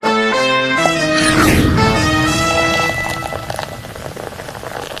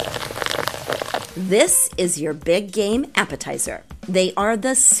This is your big game appetizer. They are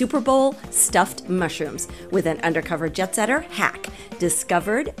the Super Bowl stuffed mushrooms with an undercover jet setter hack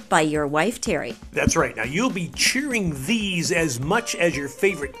discovered by your wife, Terry. That's right. Now, you'll be cheering these as much as your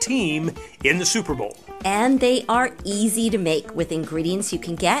favorite team in the Super Bowl. And they are easy to make with ingredients you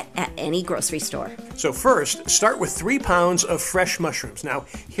can get at any grocery store. So first, start with 3 pounds of fresh mushrooms. Now,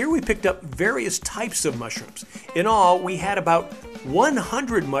 here we picked up various types of mushrooms. In all, we had about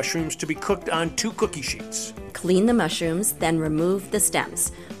 100 mushrooms to be cooked on 2 cookie sheets. Clean the mushrooms, then remove the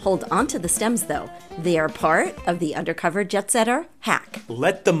stems. Hold onto the stems though. They are part of the undercover jet setter hack.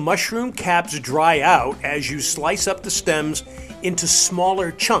 Let the mushroom caps dry out as you slice up the stems into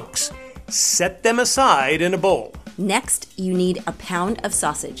smaller chunks. Set them aside in a bowl. Next, you need a pound of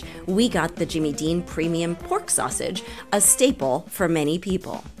sausage. We got the Jimmy Dean Premium Pork Sausage, a staple for many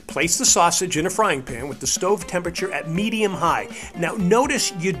people. Place the sausage in a frying pan with the stove temperature at medium-high. Now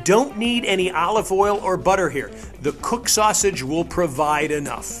notice you don't need any olive oil or butter here. The cooked sausage will provide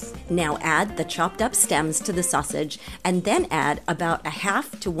enough. Now add the chopped up stems to the sausage and then add about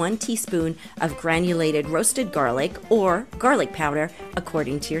 1/2 to 1 teaspoon of granulated roasted garlic or garlic powder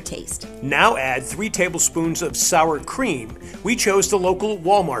according to your taste. Now add 3 tablespoons of sour cream. We chose the local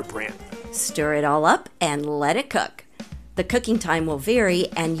Walmart brand. Stir it all up and let it cook. The cooking time will vary,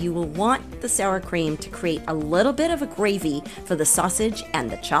 and you will want the sour cream to create a little bit of a gravy for the sausage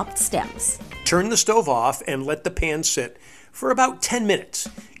and the chopped stems. Turn the stove off and let the pan sit for about 10 minutes.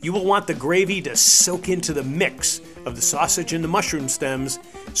 You will want the gravy to soak into the mix of the sausage and the mushroom stems,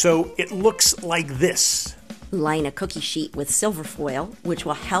 so it looks like this. Line a cookie sheet with silver foil, which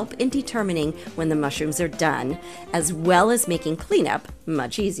will help in determining when the mushrooms are done, as well as making cleanup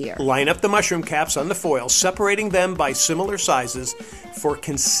much easier. Line up the mushroom caps on the foil, separating them by similar sizes for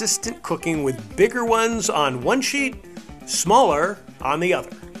consistent cooking, with bigger ones on one sheet, smaller on the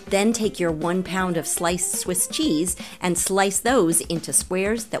other. Then take your 1 pound of sliced Swiss cheese and slice those into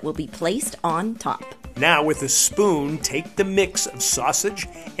squares that will be placed on top. Now with a spoon, take the mix of sausage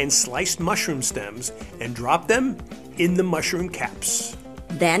and sliced mushroom stems and drop them in the mushroom caps.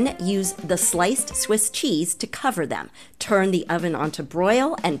 Then use the sliced Swiss cheese to cover them. Turn the oven on to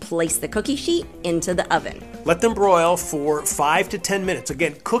broil and place the cookie sheet into the oven. Let them broil for 5 to 10 minutes.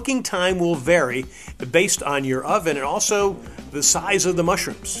 Again, cooking time will vary based on your oven and also the size of the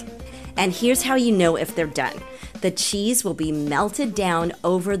mushrooms. And here's how you know if they're done. The cheese will be melted down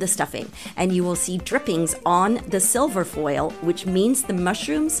over the stuffing, and you will see drippings on the silver foil, which means the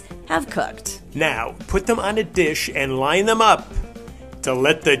mushrooms have cooked. Now, put them on a dish and line them up to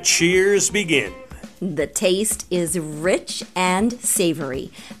let the cheers begin. The taste is rich and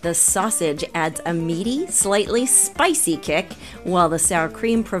savory. The sausage adds a meaty, slightly spicy kick, while the sour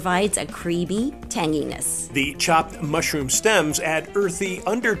cream provides a creamy tanginess. The chopped mushroom stems add earthy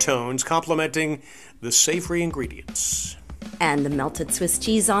undertones, complementing the savory ingredients. And the melted Swiss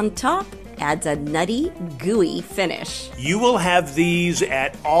cheese on top adds a nutty, gooey finish. You will have these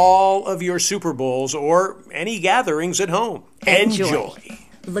at all of your Super Bowls or any gatherings at home. Enjoy.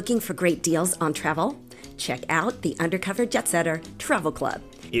 Looking for great deals on travel? Check out the Undercover Jet Setter Travel Club.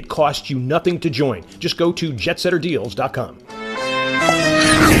 It costs you nothing to join. Just go to jetsetterdeals.com.